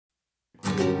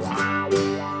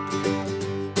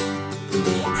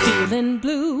Feeling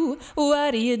blue,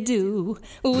 what do?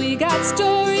 We got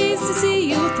stories to see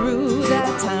you through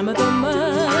that time of the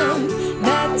month,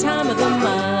 that time of the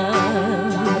month.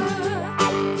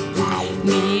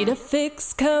 Need a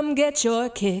fix, come get your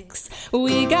kicks.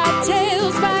 We got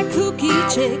tales by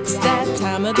kooky chicks, that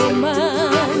time of the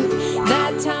month,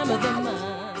 that time of the month.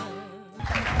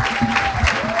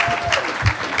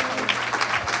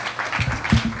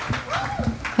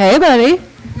 Hey, buddy.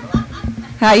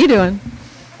 How you doing?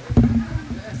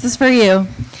 This is for you.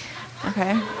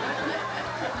 Okay.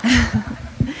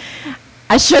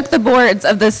 I shook the boards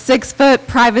of the 6-foot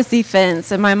privacy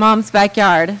fence in my mom's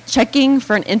backyard, checking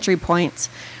for an entry point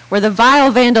where the vile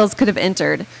vandals could have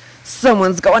entered.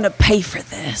 Someone's going to pay for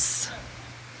this.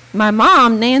 My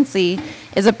mom, Nancy,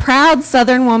 is a proud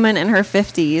Southern woman in her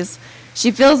 50s.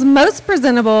 She feels most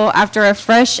presentable after a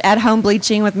fresh at-home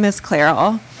bleaching with Miss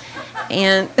Clairol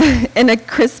and in a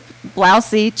crisp,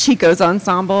 blousey Chico's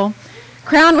ensemble,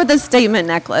 crowned with a statement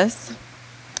necklace.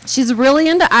 She's really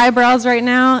into eyebrows right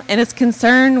now and is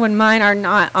concerned when mine are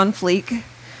not on fleek.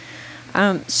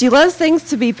 She loves things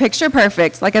to be picture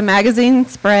perfect, like a magazine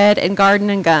spread and Garden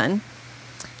and Gun.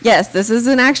 Yes, this is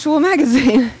an actual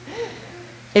magazine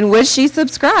in which she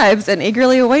subscribes and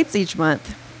eagerly awaits each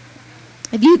month.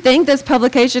 If you think this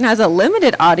publication has a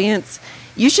limited audience,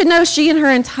 you should know she and her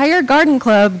entire garden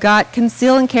club got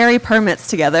conceal and carry permits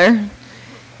together.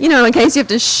 You know, in case you have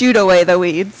to shoot away the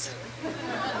weeds.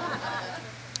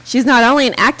 She's not only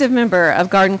an active member of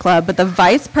Garden Club, but the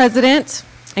vice president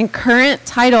and current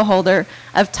title holder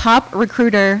of top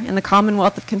recruiter in the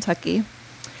Commonwealth of Kentucky.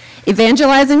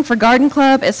 Evangelizing for Garden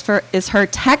Club is her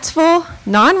tactful,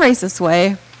 non-racist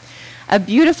way of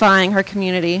beautifying her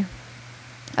community.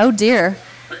 Oh dear.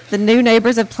 The new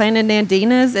neighbors have planted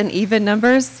nandinas in even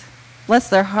numbers. Bless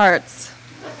their hearts.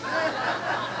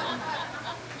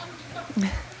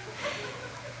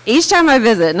 Each time I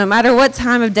visit, no matter what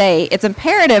time of day, it's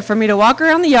imperative for me to walk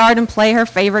around the yard and play her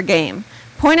favorite game.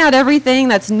 Point out everything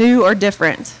that's new or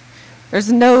different.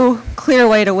 There's no clear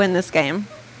way to win this game.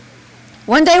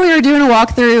 One day we were doing a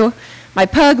walkthrough, my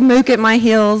pug Mook at my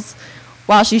heels,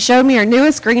 while she showed me her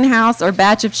newest greenhouse or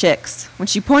batch of chicks. When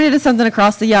she pointed to something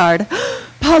across the yard,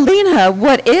 "Paulina,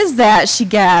 what is that?" she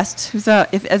gasped,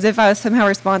 as if I was somehow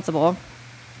responsible.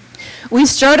 We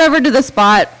strode over to the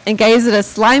spot and gazed at a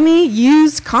slimy,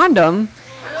 used condom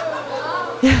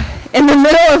in the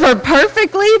middle of her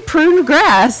perfectly pruned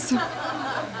grass.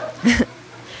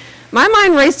 My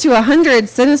mind raced to 100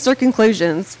 sinister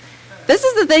conclusions. This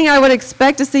is the thing I would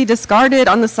expect to see discarded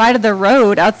on the side of the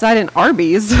road outside an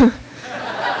Arby's.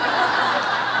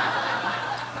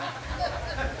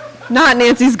 Not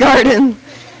Nancy's garden.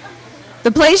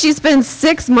 The place she spends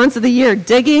 6 months of the year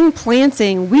digging,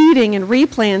 planting, weeding, and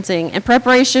replanting in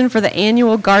preparation for the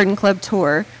annual Garden Club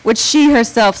tour, which she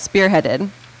herself spearheaded.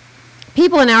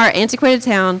 People in our antiquated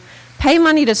town pay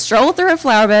money to stroll through her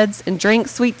flower beds and drink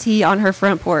sweet tea on her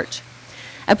front porch.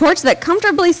 A porch that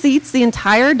comfortably seats the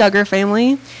entire Duggar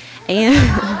family and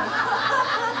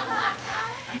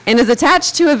is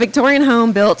attached to a Victorian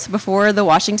home built before the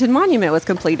Washington Monument was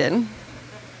completed.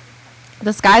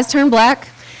 The skies turned black,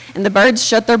 and the birds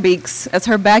shut their beaks as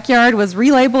her backyard was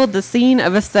relabeled the scene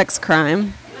of a sex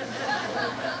crime.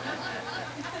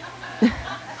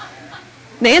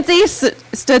 Nancy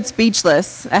stood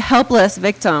speechless, a helpless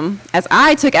victim, as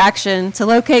I took action to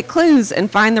locate clues and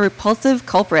find the repulsive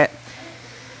culprit.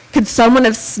 "Could someone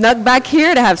have snuck back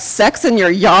here to have sex in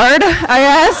your yard?" I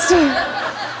asked.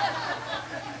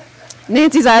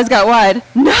 Nancy's eyes got wide.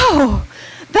 "No,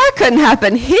 that couldn't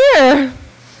happen here."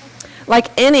 Like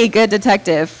any good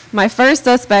detective, my first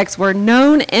suspects were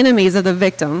known enemies of the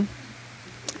victim.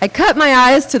 I cut my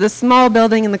eyes to the small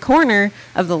building in the corner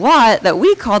of the lot that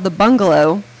we called the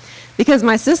bungalow because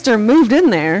my sister moved in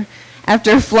there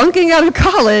after flunking out of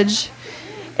college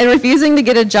and refusing to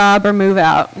get a job or move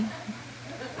out.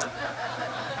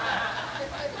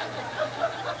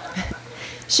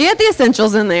 She had the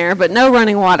essentials in there, but no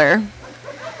running water.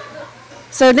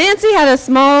 So Nancy had a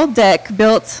small deck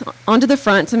built onto the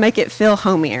front to make it feel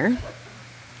homier.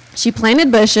 She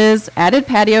planted bushes, added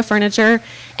patio furniture,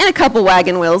 and a couple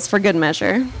wagon wheels for good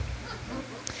measure.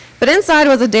 But inside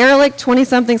was a derelict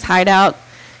 20-something's hideout,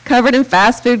 covered in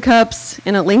fast food cups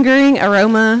and a lingering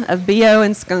aroma of BO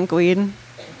and skunkweed.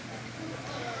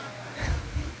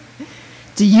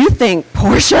 "Do you think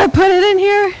Portia put it in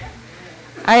here?"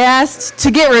 I asked,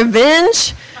 "to get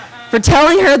revenge for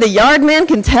telling her the yard man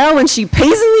can tell when she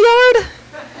pees in the yard?"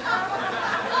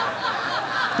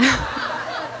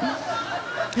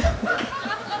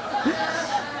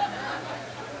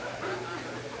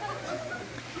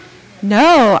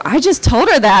 No, I just told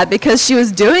her that because she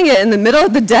was doing it in the middle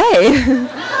of the day.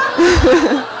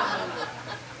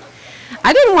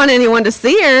 I didn't want anyone to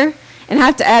see her and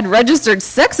have to add registered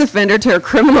sex offender to her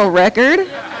criminal record.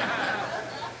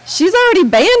 She's already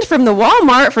banned from the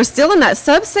Walmart for stealing that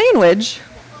sub sandwich.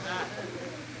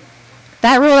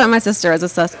 That ruled out my sister as a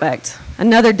suspect.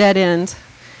 Another dead end.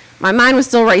 My mind was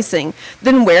still racing.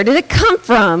 Then where did it come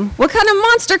from? What kind of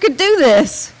monster could do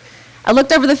this? I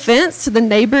looked over the fence to the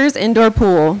neighbor's indoor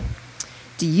pool.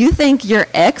 Do you think your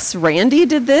ex, Randy,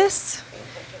 did this?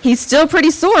 He's still pretty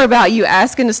sore about you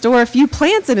asking to store a few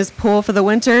plants in his pool for the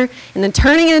winter and then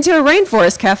turning it into a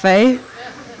rainforest cafe.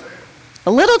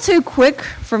 A little too quick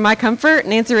for my comfort,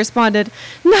 Nancy responded,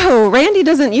 no, Randy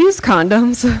doesn't use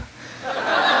condoms.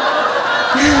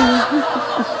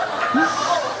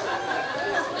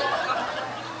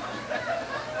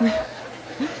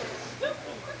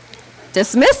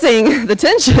 Dismissing the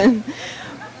tension.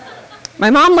 My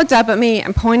mom looked up at me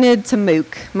and pointed to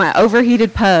Mook, my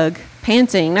overheated pug,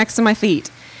 panting next to my feet.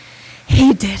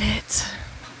 He did it.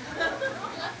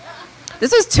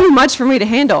 This was too much for me to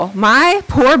handle. My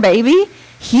poor baby,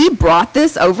 he brought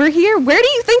this over here? Where do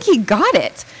you think he got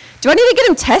it? Do I need to get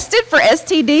him tested for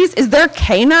STDs? Is there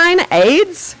canine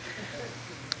AIDS?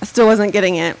 I still wasn't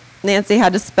getting it. Nancy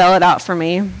had to spell it out for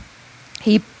me.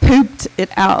 He pooped it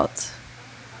out.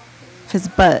 His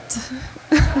butt.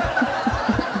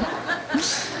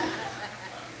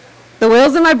 The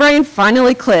wheels in my brain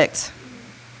finally clicked.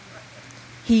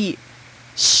 He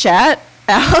shat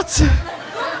out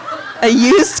a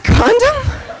used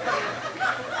condom?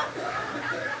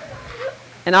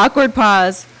 An awkward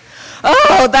pause.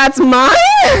 Oh, that's mine?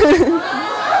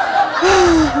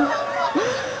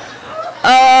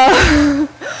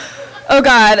 Oh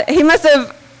God, he must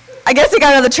have, I guess he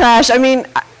got out of the trash.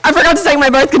 I forgot to take my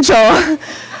birth control.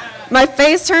 My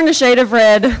face turned a shade of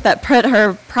red that put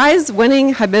her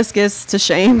prize-winning hibiscus to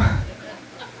shame.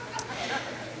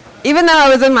 Even though I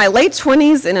was in my late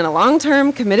 20s and in a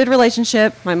long-term committed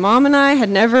relationship, my mom and I had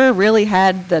never really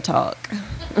had the talk.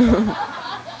 I'm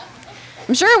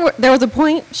sure there was a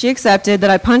point she accepted that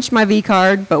I punched my V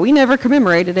card, but we never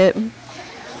commemorated it.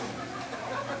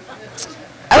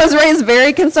 I was raised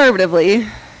very conservatively.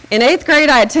 In 8th grade,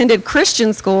 I attended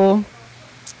Christian school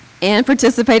and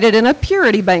participated in a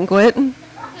purity banquet.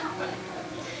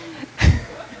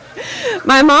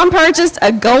 My mom purchased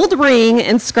a gold ring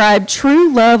inscribed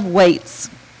 "True Love Waits."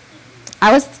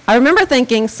 I remember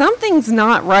thinking, something's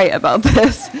not right about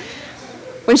this,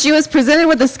 when she was presented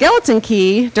with a skeleton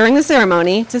key during the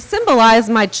ceremony to symbolize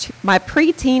my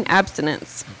preteen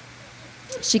abstinence.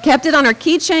 She kept it on her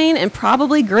keychain and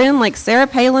probably grinned like Sarah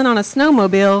Palin on a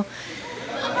snowmobile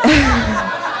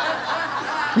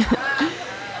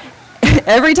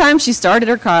every time she started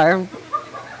her car.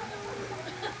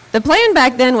 The plan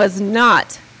back then was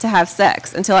not to have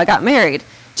sex until I got married,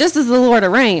 just as the Lord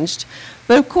arranged.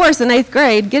 But of course, in 8th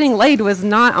grade, getting laid was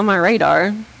not on my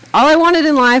radar. All I wanted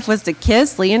in life was to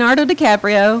kiss Leonardo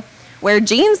DiCaprio, wear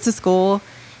jeans to school,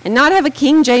 and not have a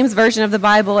King James version of the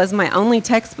Bible as my only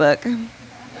textbook.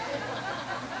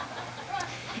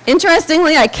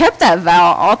 Interestingly, I kept that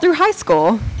vow all through high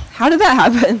school. How did that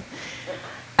happen?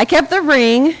 I kept the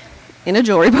ring in a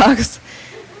jewelry box.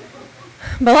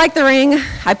 But like the ring,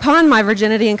 I pawned my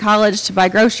virginity in college to buy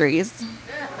groceries.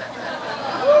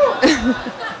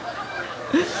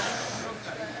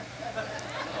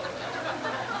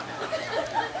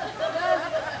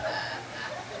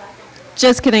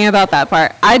 Just kidding about that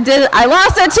part. I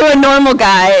lost it to a normal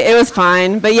guy. It was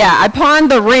fine. But yeah, I pawned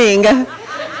the ring. And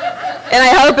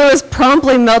I hope it was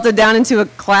promptly melted down into a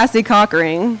classy cock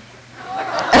ring.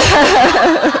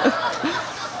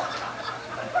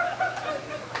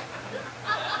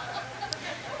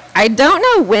 I don't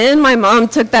know when my mom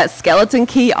took that skeleton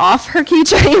key off her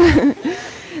keychain.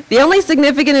 The only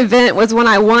significant event was when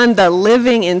I won the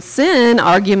living in sin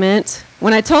argument,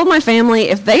 when I told my family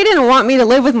if they didn't want me to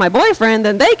live with my boyfriend,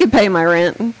 then they could pay my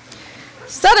rent.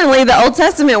 Suddenly, the Old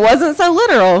Testament wasn't so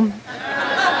literal.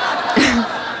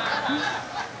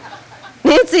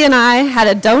 Nancy and I had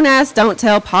a don't ask, don't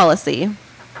tell policy,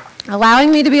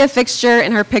 allowing me to be a fixture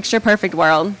in her picture-perfect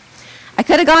world. I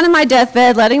could have gone in my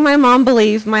deathbed letting my mom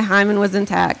believe my hymen was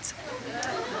intact.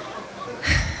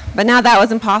 But now that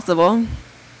was impossible.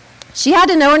 She had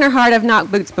to know in her heart I've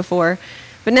knocked boots before,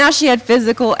 but now she had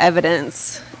physical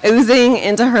evidence oozing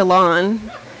into her lawn,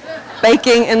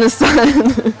 baking in the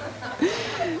sun.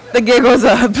 The gig was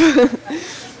up.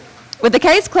 With the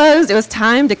case closed, it was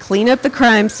time to clean up the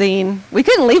crime scene. We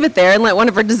couldn't leave it there and let one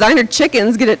of her designer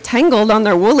chickens get it tangled on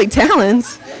their woolly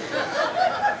talons.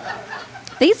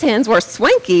 These hens were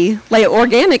swanky, lay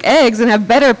organic eggs, and have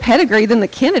better pedigree than the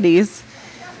Kennedys,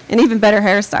 and even better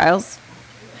hairstyles.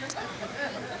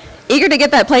 Eager to get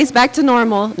that place back to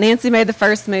normal, Nancy made the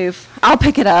first move. I'll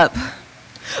pick it up.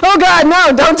 Oh God,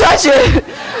 no, don't touch it.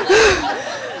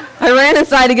 I ran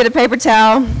inside to get a paper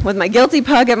towel with my guilty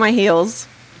pug at my heels.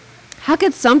 How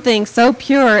could something so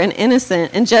pure and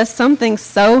innocent and just something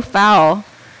so foul?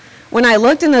 When I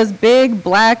looked in those big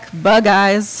black bug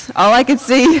eyes, all I could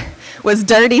see was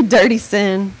dirty, dirty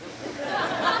sin.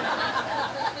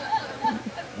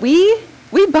 We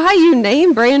buy you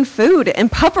name brand food and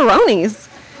pepperonis.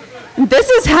 This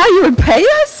is how you would pay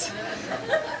us?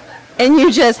 And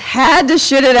you just had to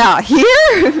shit it out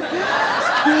here?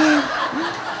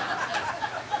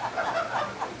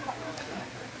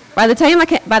 By the time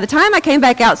I came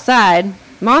back outside,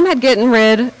 Mom had gotten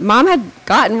rid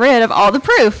of all the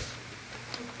proof.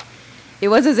 It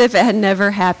was as if it had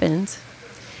never happened.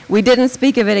 We didn't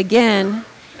speak of it again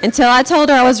until I told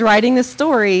her I was writing the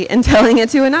story and telling it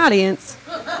to an audience.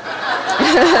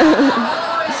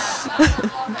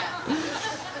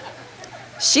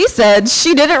 She said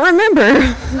she didn't remember.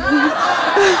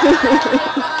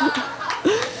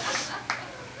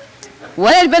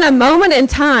 What had been a moment in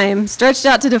time stretched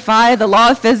out to defy the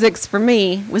law of physics for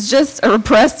me was just a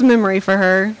repressed memory for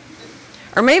her.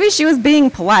 Or maybe she was being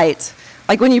polite,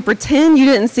 like when you pretend you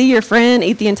didn't see your friend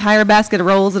eat the entire basket of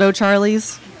rolls at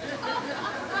O'Charlie's.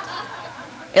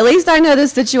 At least I know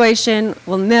this situation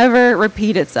will never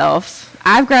repeat itself.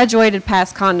 I've graduated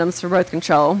past condoms for birth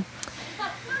control.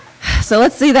 So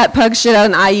let's see that pug shit out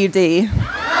an IUD.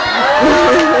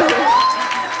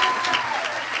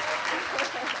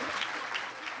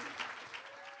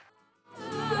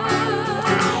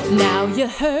 Now you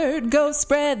heard, go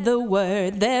spread the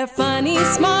word. They're funny,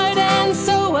 smart, and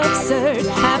so absurd.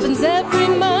 Happens every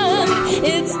month.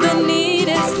 It's the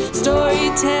neatest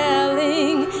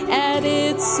storytelling at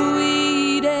its sweet.